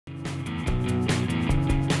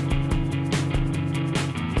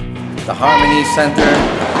the Harmony Center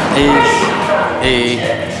is a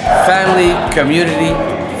family community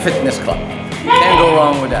fitness club. You can't go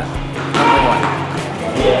wrong with that. Number one.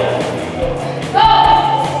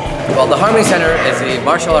 Well, the Harmony Center is a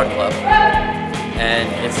martial art club,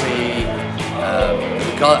 and it's a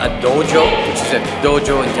we call it a dojo, which is a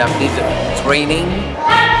dojo in Japanese,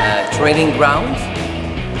 training grounds.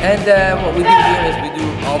 And what we do here is we do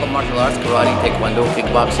all the martial arts, karate, taekwondo,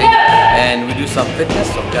 kickboxing, and we do some fitness.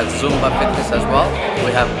 So we got Zumba fitness as well.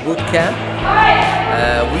 We have boot camp.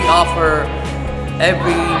 We offer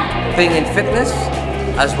everything in fitness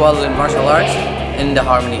as well as in martial arts in the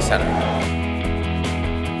Harmony Center.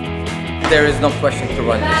 There is no question to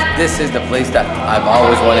run this. This is the place that I've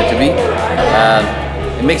always wanted to be.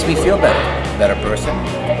 It makes me feel better person.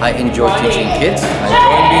 I enjoy teaching kids. I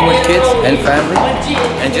enjoy being with kids and family,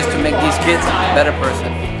 and just to make these kids a better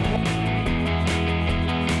person.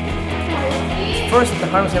 First, the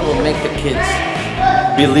Harmony Center will make the kids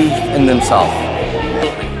believe in themselves.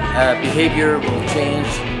 Behavior will change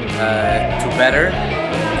to better.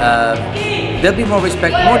 There'll be more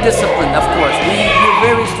respect, more discipline, of course. We're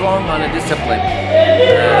very strong on the discipline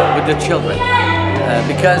with the children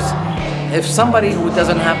because if somebody who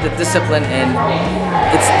doesn't have the discipline, and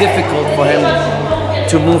it's difficult for him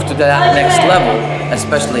to move to that next level,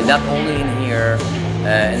 especially not only in here,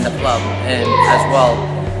 in the club, and as well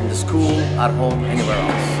in the school, at home, anywhere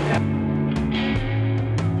else.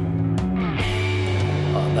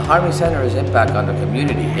 The Harmony Center's impact on the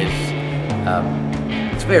community is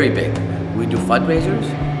it's very big. We do fundraisers.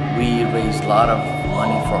 We raise a lot of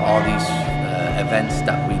money for all these events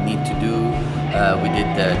that we need to do. We did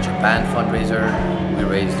the Japan fundraiser. We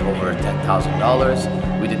raised over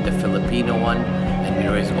 $10,000. We did the Filipino one, and we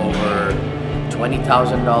raised over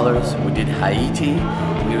 $20,000. We did Haiti.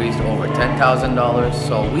 We raised over $10,000.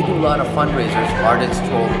 So we do a lot of fundraisers, Heart and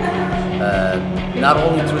Stroke, not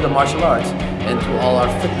only through the martial arts, and through all our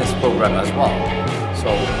fitness program as well. So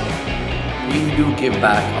we do give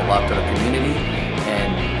back a lot to the community,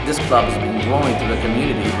 and this club has been growing to the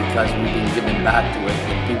community because we've been giving back to it,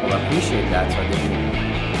 and people appreciate that, so they've been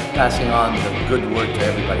passing on the good word to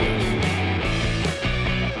everybody else.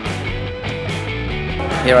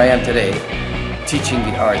 Here I am today, teaching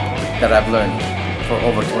the art that I've learned for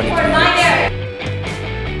over 23 years.